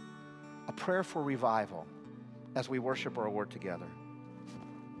for revival as we worship our Lord together.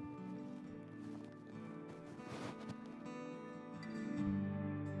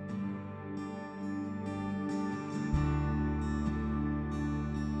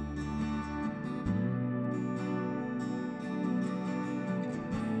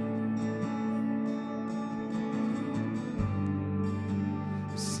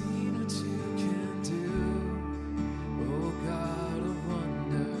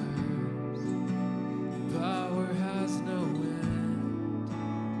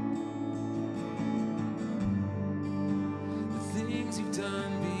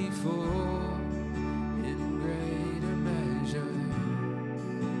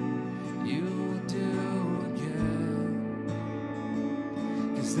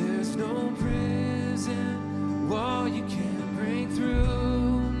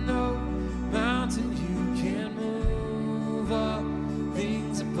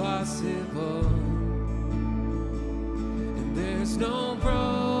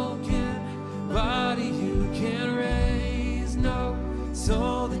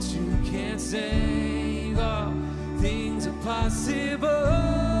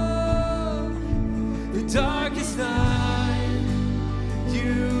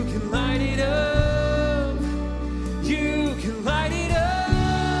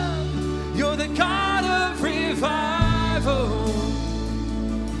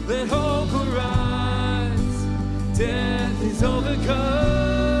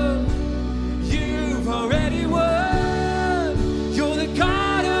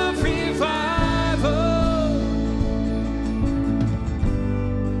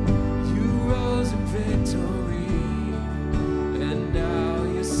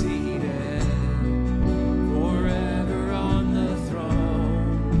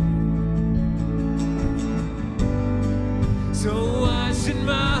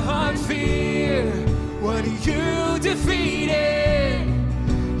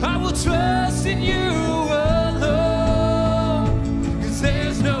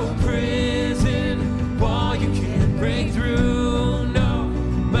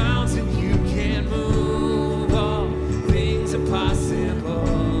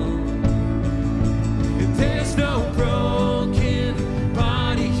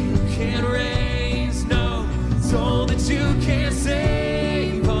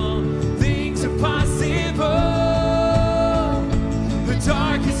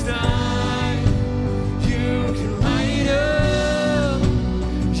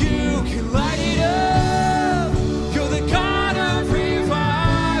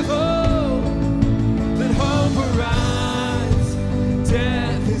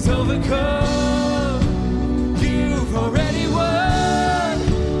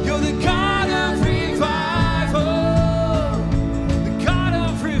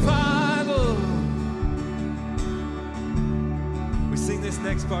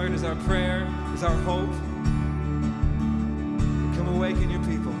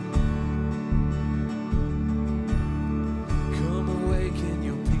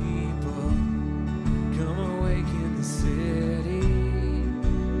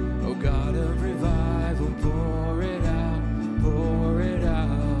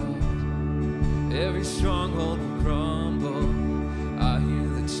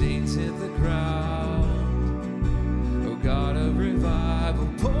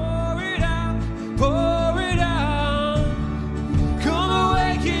 Pour it out. Come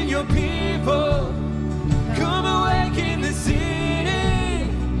awake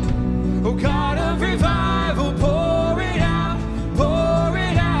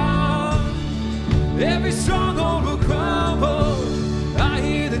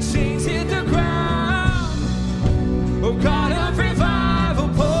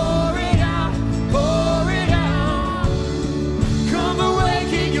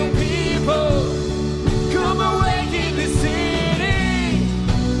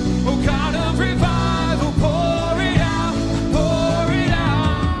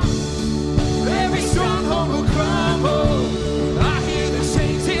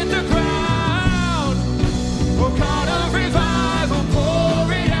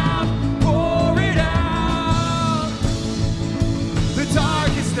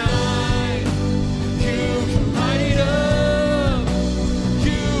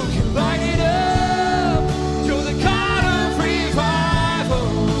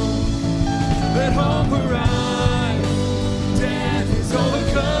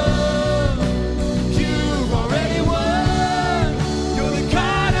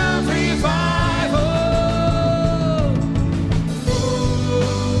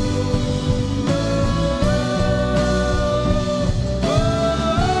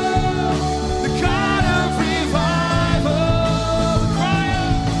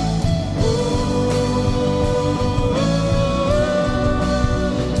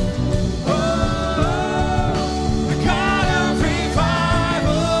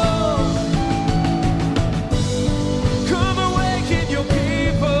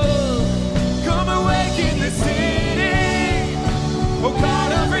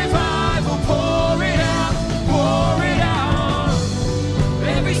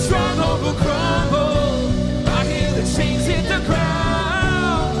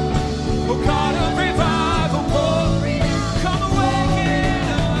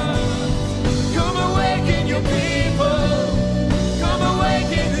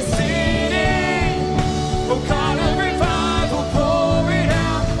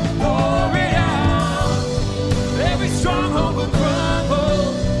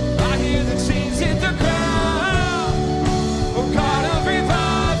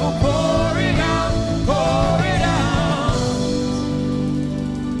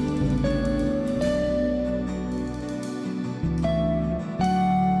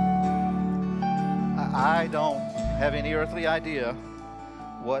I don't have any earthly idea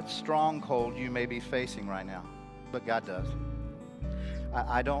what stronghold you may be facing right now, but God does.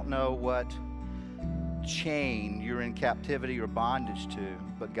 I don't know what chain you're in captivity or bondage to,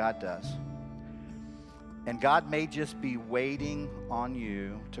 but God does. And God may just be waiting on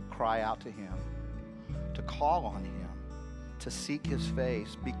you to cry out to Him, to call on Him, to seek His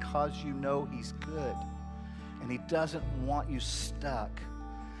face, because you know He's good and He doesn't want you stuck.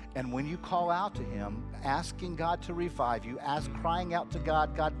 And when you call out to Him, asking God to revive you, crying out to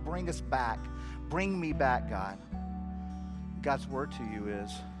God, God, bring us back. Bring me back, God. God's word to you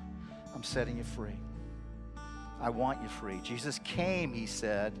is, I'm setting you free. I want you free. Jesus came, He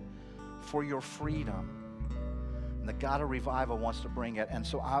said, for your freedom. And the God of revival wants to bring it. And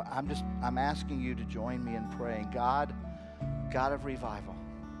so I'm asking you to join me in praying. God of revival,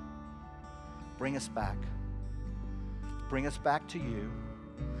 bring us back. Bring us back to you.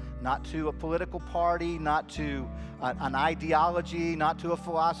 Not to a political party, not to an ideology, not to a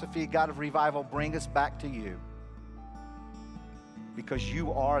philosophy. God of revival, bring us back to you. Because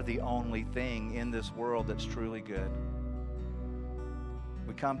you are the only thing in this world that's truly good.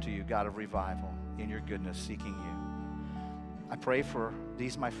 We come to you, God of revival, in your goodness, seeking you. I pray for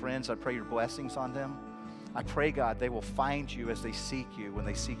these, my friends. I pray your blessings on them. I pray, God, they will find you as they seek you, when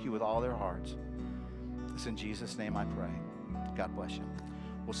they seek you with all their hearts. It's in Jesus' name I pray. God bless you.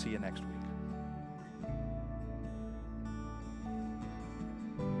 We'll see you next week.